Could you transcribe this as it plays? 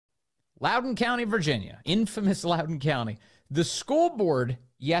Loudoun County, Virginia, infamous Loudoun County. The school board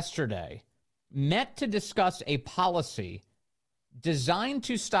yesterday met to discuss a policy designed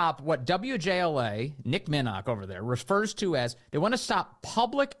to stop what WJLA, Nick Minnock over there, refers to as, they want to stop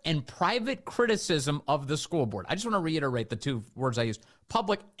public and private criticism of the school board. I just want to reiterate the two words I used,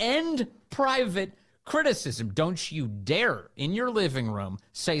 public and private criticism. Don't you dare in your living room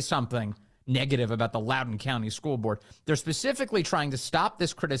say something negative about the Loudoun County School Board. They're specifically trying to stop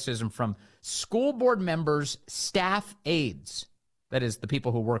this criticism from school board members, staff aides, that is, the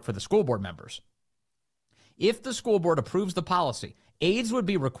people who work for the school board members. If the school board approves the policy, aides would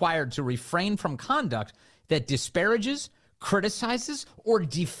be required to refrain from conduct that disparages, criticizes, or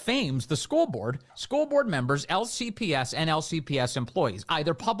defames the school board members, LCPS, and LCPS employees,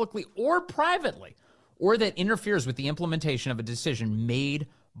 either publicly or privately, or that interferes with the implementation of a decision made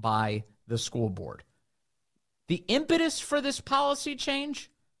by the school board. The impetus for this policy change?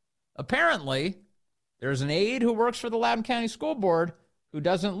 Apparently, there's an aide who works for the Loudoun County School Board who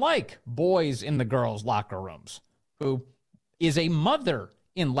doesn't like boys in the girls' locker rooms, who is a mother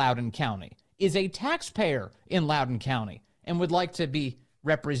in Loudoun County, is a taxpayer in Loudoun County, and would like to be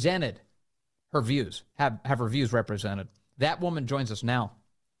represented, her views, have her views represented. That woman joins us now,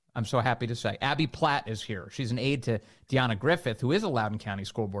 I'm so happy to say. Abbie Platt is here. She's an aide to Deanna Griffith, who is a Loudoun County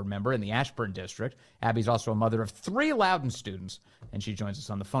School Board member in the Ashburn District. Abbie's also a mother of 3 Loudoun students, and she joins us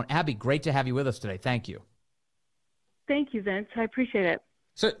on the phone. Abbie, great to have you with us today. Thank you. Thank you, Vince. I appreciate it.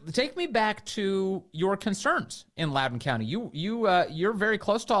 So take me back to your concerns in Loudoun County. You're very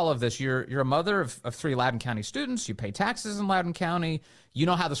close to all of this. You're a mother of 3 Loudoun County students. You pay taxes in Loudoun County. You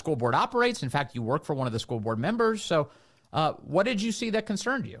know how the school board operates. In fact, you work for one of the school board members. So what did you see that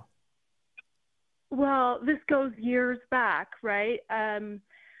concerned you? Well, this goes years back, right?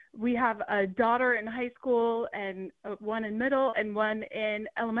 We have a daughter in high school and one in middle and one in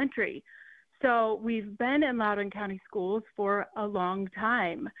elementary. So we've been in Loudoun County schools for a long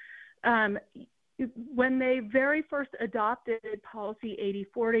time. When they very first adopted policy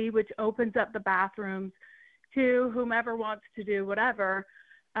 8040, which opens up the bathrooms to whomever wants to do whatever,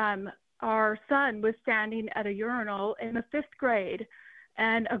 our son was standing at a urinal in the 5th grade,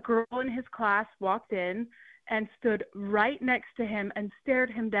 and a girl in his class walked in and stood right next to him and stared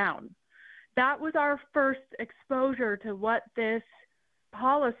him down. That was our first exposure to what this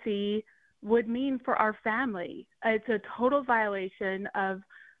policy would mean for our family. It's a total violation of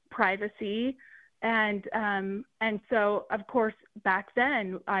privacy. And so, of course, back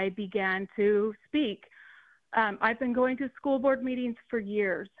then I began to speak. I've been going to school board meetings for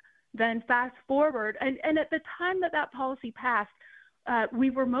years. Then fast forward, and at the time that policy passed, we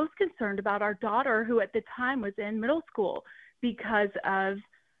were most concerned about our daughter, who at the time was in middle school, because of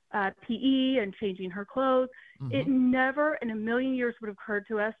PE and changing her clothes. Mm-hmm. It never in a million years would have occurred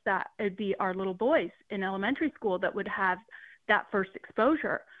to us that it'd be our little boys in elementary school that would have that first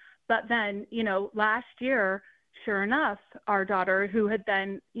exposure. But then, last year, sure enough, our daughter, who had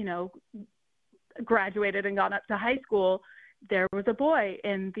then, graduated and gone up to high school, there was a boy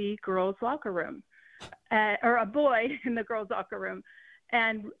in the girls' locker room, or a boy in the girls' locker room.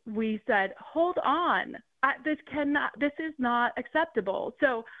 And we said, hold on, this is not acceptable.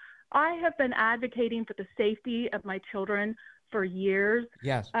 So I have been advocating for the safety of my children for years.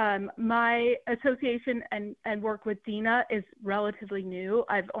 Yes. My association and work with Deanna is relatively new.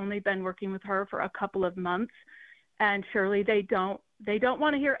 I've only been working with her for a couple of months, and surely they don't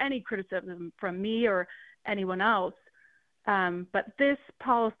want to hear any criticism from me or anyone else. But this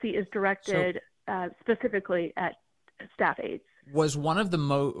policy is directed specifically at staff aides. Was one of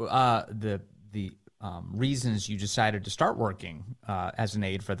the reasons you decided to start working as an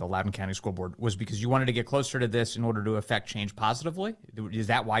aide for the Loudoun County School Board was because you wanted to get closer to this in order to affect change positively? Is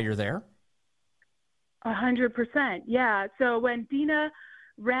that why you're there? 100%. Yeah. So when Deanna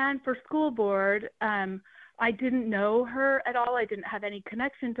ran for school board, I didn't know her at all. I didn't have any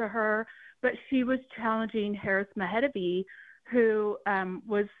connection to her, but she was challenging Harris Mehedavi, who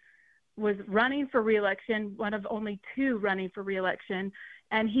was running for re-election, one of only 2 running for re-election,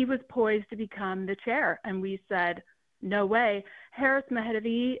 and he was poised to become the chair. And we said, no way. Harris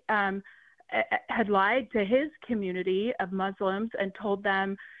Mehedavi had lied to his community of Muslims and told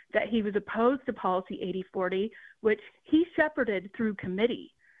them that he was opposed to policy 8040, which he shepherded through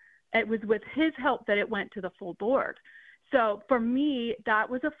committee. It was with his help that it went to the full board. So for me, that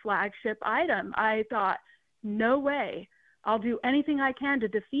was a flagship item. I thought, no way. I'll do anything I can to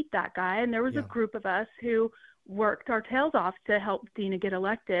defeat that guy. And there was a group of us who worked our tails off to help Deanna get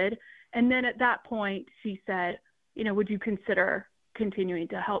elected. And then at that point, she said, would you consider continuing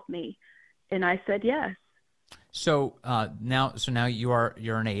to help me? And I said, yes. So now you're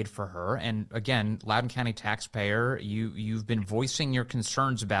an aide for her, and again, Loudoun County taxpayer. You've been voicing your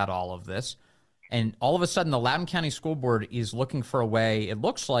concerns about all of this, and all of a sudden, the Loudoun County School Board is looking for a way, it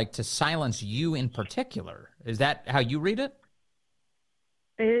looks like, to silence you in particular. Is that how you read it?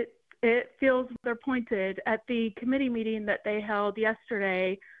 It feels they're pointed at the committee meeting that they held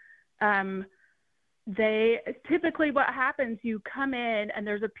yesterday. They typically, what happens, you come in and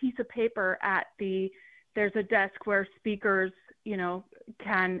there's a piece of paper there's a desk where speakers,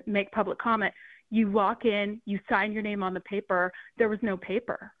 can make public comment. You walk in, you sign your name on the paper. There was no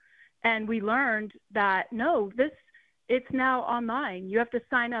paper. And we learned that, no, it's now online. You have to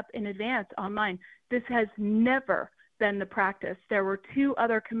sign up in advance online. This has never been the practice. There were 2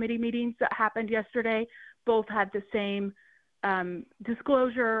 other committee meetings that happened yesterday. Both had the same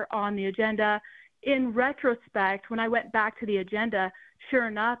disclosure on the agenda. In retrospect, when I went back to the agenda, sure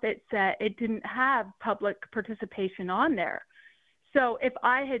enough, it said it didn't have public participation on there. So if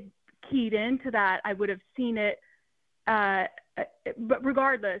I had keyed into that, I would have seen it. But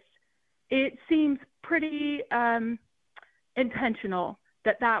regardless, it seems pretty intentional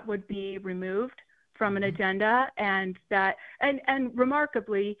that would be removed from an agenda, and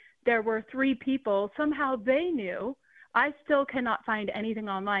remarkably, there were 3 people. Somehow they knew. I still cannot find anything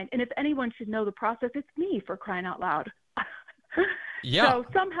online. And if anyone should know the process, it's me, for crying out loud. Yeah. So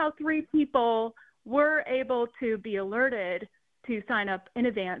somehow 3 people were able to be alerted to sign up in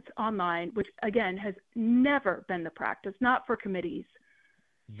advance online, which again has never been the practice, not for committees.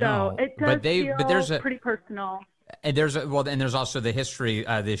 No, so it does feel pretty personal. And there's also the history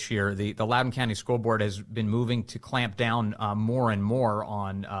this year. The Loudoun County School Board has been moving to clamp down more and more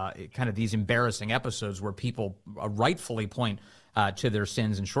on kind of these embarrassing episodes where people rightfully point to their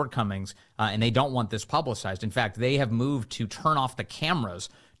sins and shortcomings, and they don't want this publicized. In fact, they have moved to turn off the cameras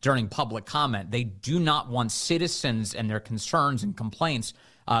during public comment. They do not want citizens and their concerns and complaints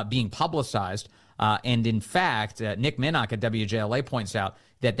being publicized. And in fact, Nick Minnock at WJLA points out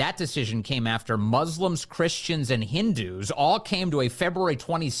that decision came after Muslims, Christians, and Hindus all came to a February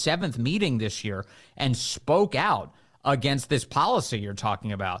 27th meeting this year and spoke out against this policy you're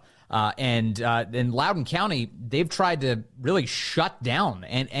talking about. And in Loudoun County, they've tried to really shut down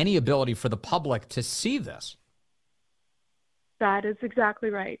any ability for the public to see this. That is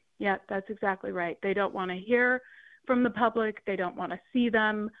exactly right. Yeah, that's exactly right. They don't want to hear from the public. They don't want to see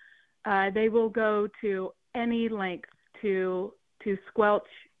them. They will go to any length to squelch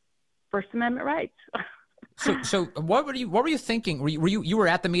First Amendment rights. So what were you thinking? You were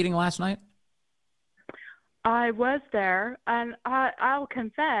at the meeting last night? I was there, and I'll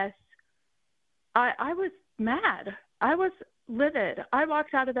confess, I was mad. I was livid. I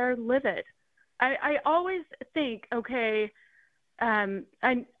walked out of there livid. I always think, okay,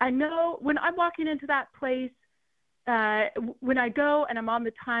 I know when I'm walking into that place, when I go and I'm on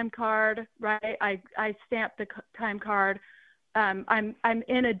the time card, right, I stamp the time card, I'm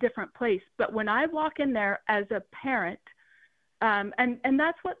in a different place. But when I walk in there as a parent, and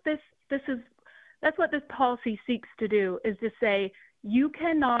that's what that's what this policy seeks to do, is to say you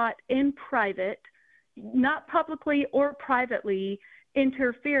cannot in private, not publicly or privately,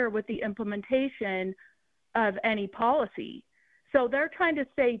 interfere with the implementation of any policy. So they're trying to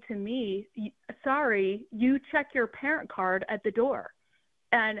say to me, sorry, you check your parent card at the door,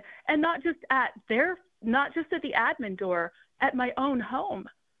 and not just at the admin door, at my own home.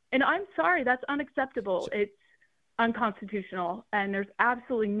 And I'm sorry, that's unacceptable. It's unconstitutional, and there's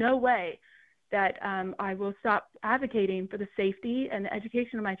absolutely no way that I will stop advocating for the safety and the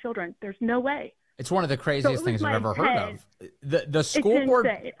education of my children. There's no way. It's one of the craziest things I've ever heard of. The school board,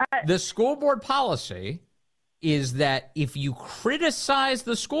 the school board policy is that if you criticize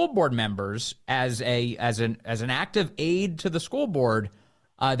the school board members as an active aid to the school board,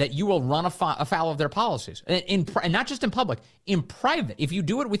 that you will run afoul of their policies, and not just in public, in private. If you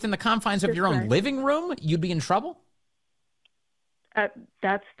do it within the confines of your own living room, you'd be in trouble.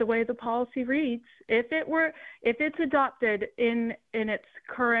 That's the way the policy reads. If it's adopted in its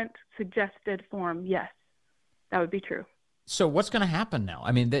current suggested form, yes, that would be true. So what's going to happen now?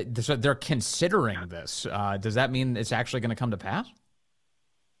 I mean, they're considering this. Does that mean it's actually going to come to pass?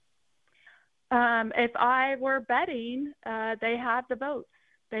 If I were betting, they have the votes.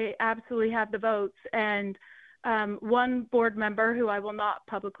 They absolutely have the votes. And one board member, who I will not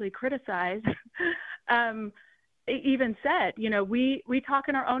publicly criticize, even said, we talk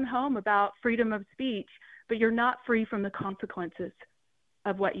in our own home about freedom of speech, but you're not free from the consequences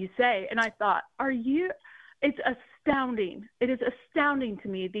of what you say. And I thought, it's astounding. It is astounding to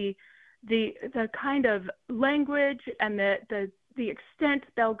me, the kind of language and the extent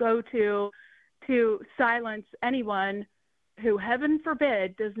they'll go to to silence anyone who, heaven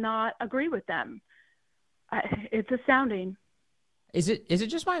forbid, does not agree with them. It's astounding. Is it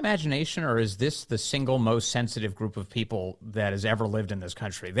just my imagination, or is this the single most sensitive group of people that has ever lived in this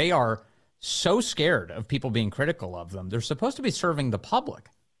country? They are so scared of people being critical of them. They're supposed to be serving the public.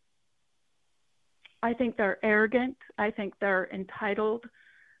 I think they're arrogant. I think they're entitled.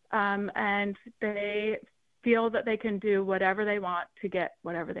 And they feel that they can do whatever they want to get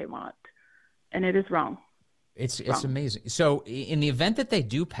whatever they want. And it is wrong. It's amazing. So in the event that they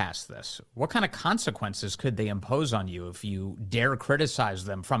do pass this, what kind of consequences could they impose on you if you dare criticize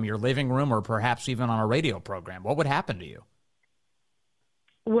them from your living room or perhaps even on a radio program? What would happen to you?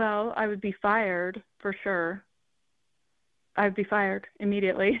 Well, I would be fired for sure. I'd be fired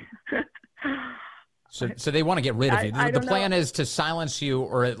immediately. So they want to get rid of you. The plan know. is to silence you,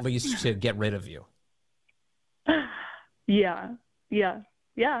 or at least to get rid of you. Yeah.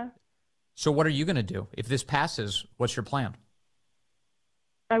 So what are you going to do? If this passes, what's your plan?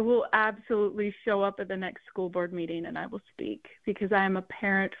 I will absolutely show up at the next school board meeting and I will speak, because I am a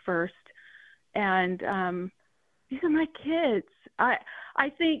parent first. And these are my kids. I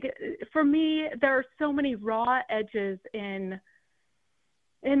think for me, there are so many raw edges in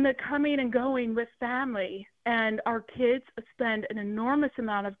the coming and going with family. And our kids spend an enormous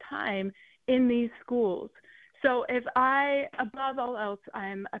amount of time in these schools. So above all else,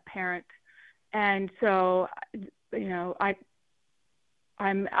 I'm a parent. And so,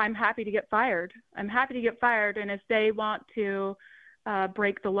 I'm happy to get fired. I'm happy to get fired. And if they want to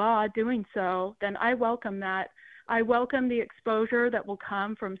break the law doing so, then I welcome that. I welcome the exposure that will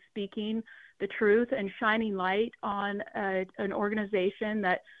come from speaking the truth and shining light on an organization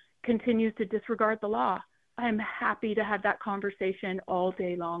that continues to disregard the law. I'm happy to have that conversation all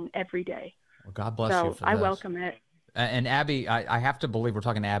day long, every day. Well, God bless you for this. I welcome it. And Abbie, I have to believe we're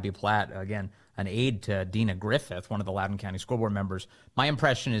talking to Abbie Platt, again, an aide to Deanna Griffith, one of the Loudoun County School Board members. My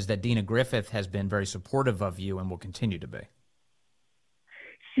impression is that Deanna Griffith has been very supportive of you and will continue to be.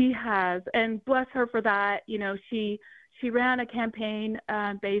 She has, and bless her for that. She ran a campaign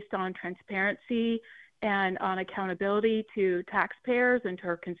based on transparency and on accountability to taxpayers and to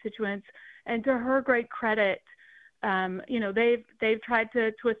her constituents. And to her great credit, they've tried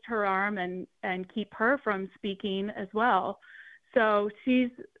to twist her arm and keep her from speaking as well. So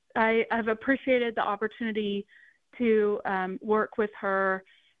I've appreciated the opportunity to work with her,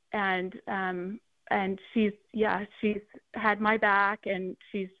 and she's had my back, and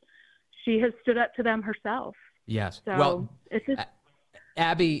she has stood up to them herself. Yes. So well, it's just,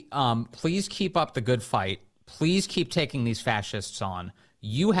 Abbie, please keep up the good fight. Please keep taking these fascists on.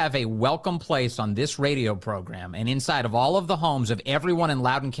 You have a welcome place on this radio program and inside of all of the homes of everyone in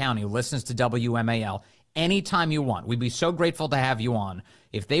Loudoun County who listens to WMAL anytime you want. We'd be so grateful to have you on.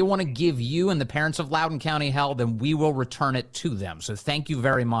 If they want to give you and the parents of Loudoun County hell, then we will return it to them. So thank you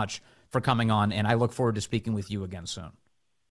very much for coming on, and I look forward to speaking with you again soon.